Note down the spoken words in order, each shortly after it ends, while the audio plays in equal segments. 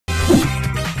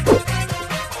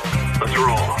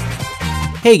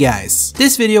Hey guys,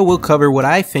 this video will cover what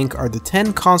I think are the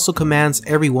 10 console commands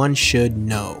everyone should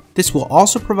know. This will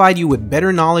also provide you with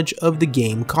better knowledge of the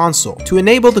game console. To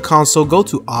enable the console, go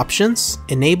to Options,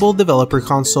 Enable Developer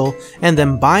Console, and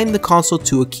then bind the console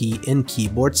to a key in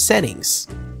keyboard settings.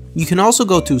 You can also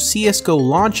go to CSGO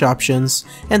Launch Options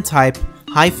and type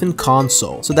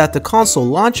 -console so that the console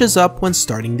launches up when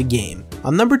starting the game.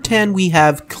 On number 10 we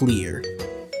have Clear.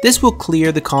 This will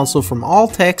clear the console from all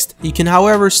text. You can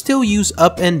however still use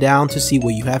up and down to see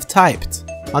what you have typed.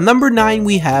 On number 9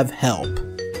 we have Help.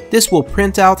 This will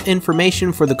print out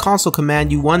information for the console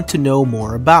command you want to know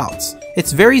more about.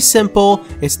 It's very simple,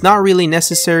 it's not really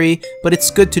necessary, but it's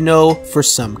good to know for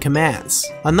some commands.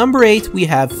 On number 8 we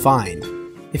have Find.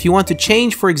 If you want to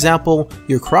change, for example,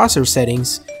 your crosshair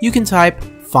settings, you can type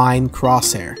Find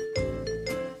Crosshair.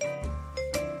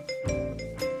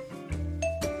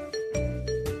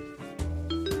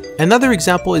 Another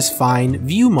example is Find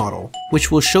View Model, which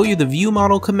will show you the view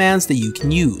model commands that you can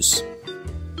use.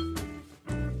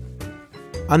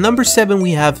 On number 7 we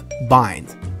have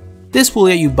Bind. This will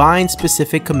let you bind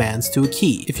specific commands to a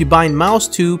key. If you bind mouse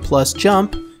to plus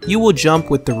jump, you will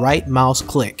jump with the right mouse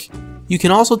click. You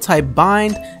can also type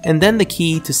bind and then the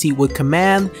key to see what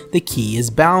command the key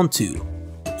is bound to.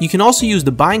 You can also use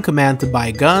the bind command to buy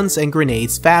guns and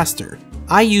grenades faster.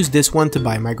 I use this one to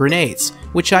buy my grenades,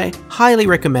 which I highly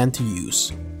recommend to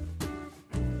use.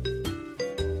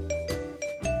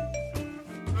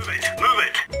 Move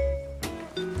it.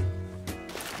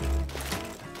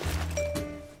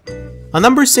 On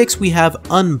number 6 we have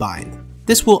Unbind.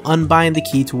 This will unbind the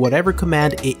key to whatever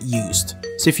command it used.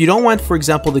 So if you don't want, for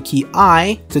example, the key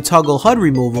I to toggle HUD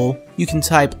removal, you can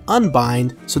type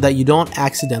unbind so that you don't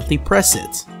accidentally press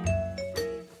it.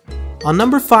 On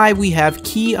number 5 we have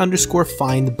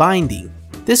key_find binding.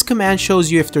 This command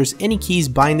shows you if there's any keys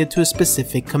binded to a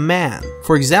specific command.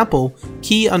 For example,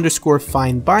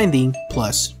 key_find binding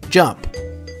plus jump.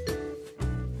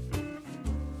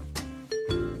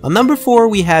 On number 4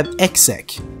 we have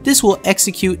exec. This will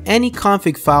execute any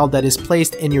config file that is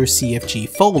placed in your CFG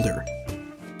folder.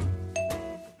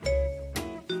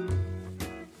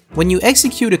 When you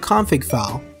execute a config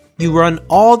file, you run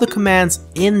all the commands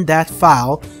in that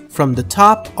file from the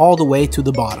top all the way to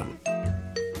the bottom.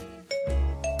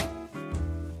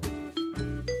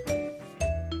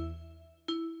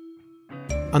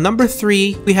 On number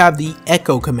 3, we have the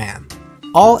echo command.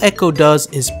 All echo does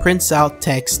is prints out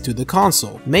text to the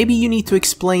console. Maybe you need to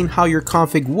explain how your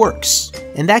config works.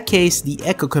 In that case, the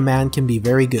echo command can be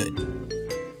very good.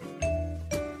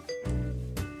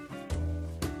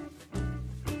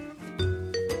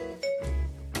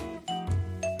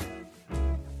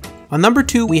 On number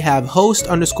 2 we have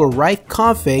host_right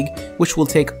config, which will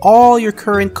take all your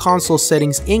current console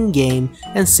settings in-game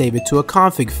and save it to a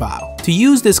config file. To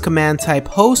use this command, type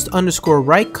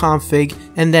host_right config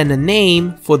and then a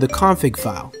name for the config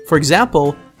file. For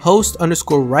example,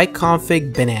 host_right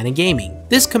config banana gaming.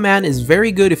 This command is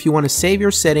very good if you want to save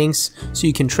your settings so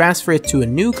you can transfer it to a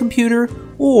new computer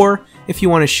or if you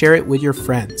want to share it with your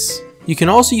friends. You can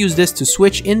also use this to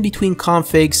switch in between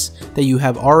configs that you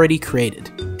have already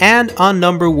created. And on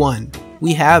number 1,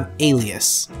 we have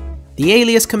alias. The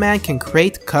alias command can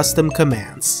create custom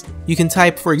commands. You can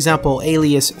type, for example,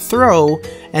 alias throw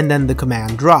and then the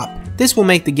command drop. This will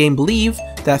make the game believe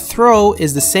that throw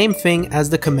is the same thing as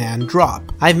the command drop.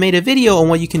 I've made a video on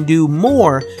what you can do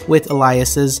more with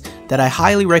aliases that I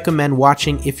highly recommend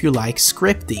watching if you like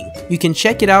scripting. You can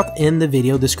check it out in the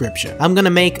video description. I'm gonna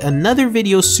make another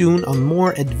video soon on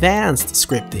more advanced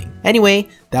scripting. Anyway,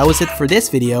 that was it for this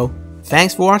video.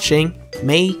 Thanks for watching.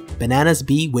 May bananas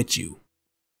be with you.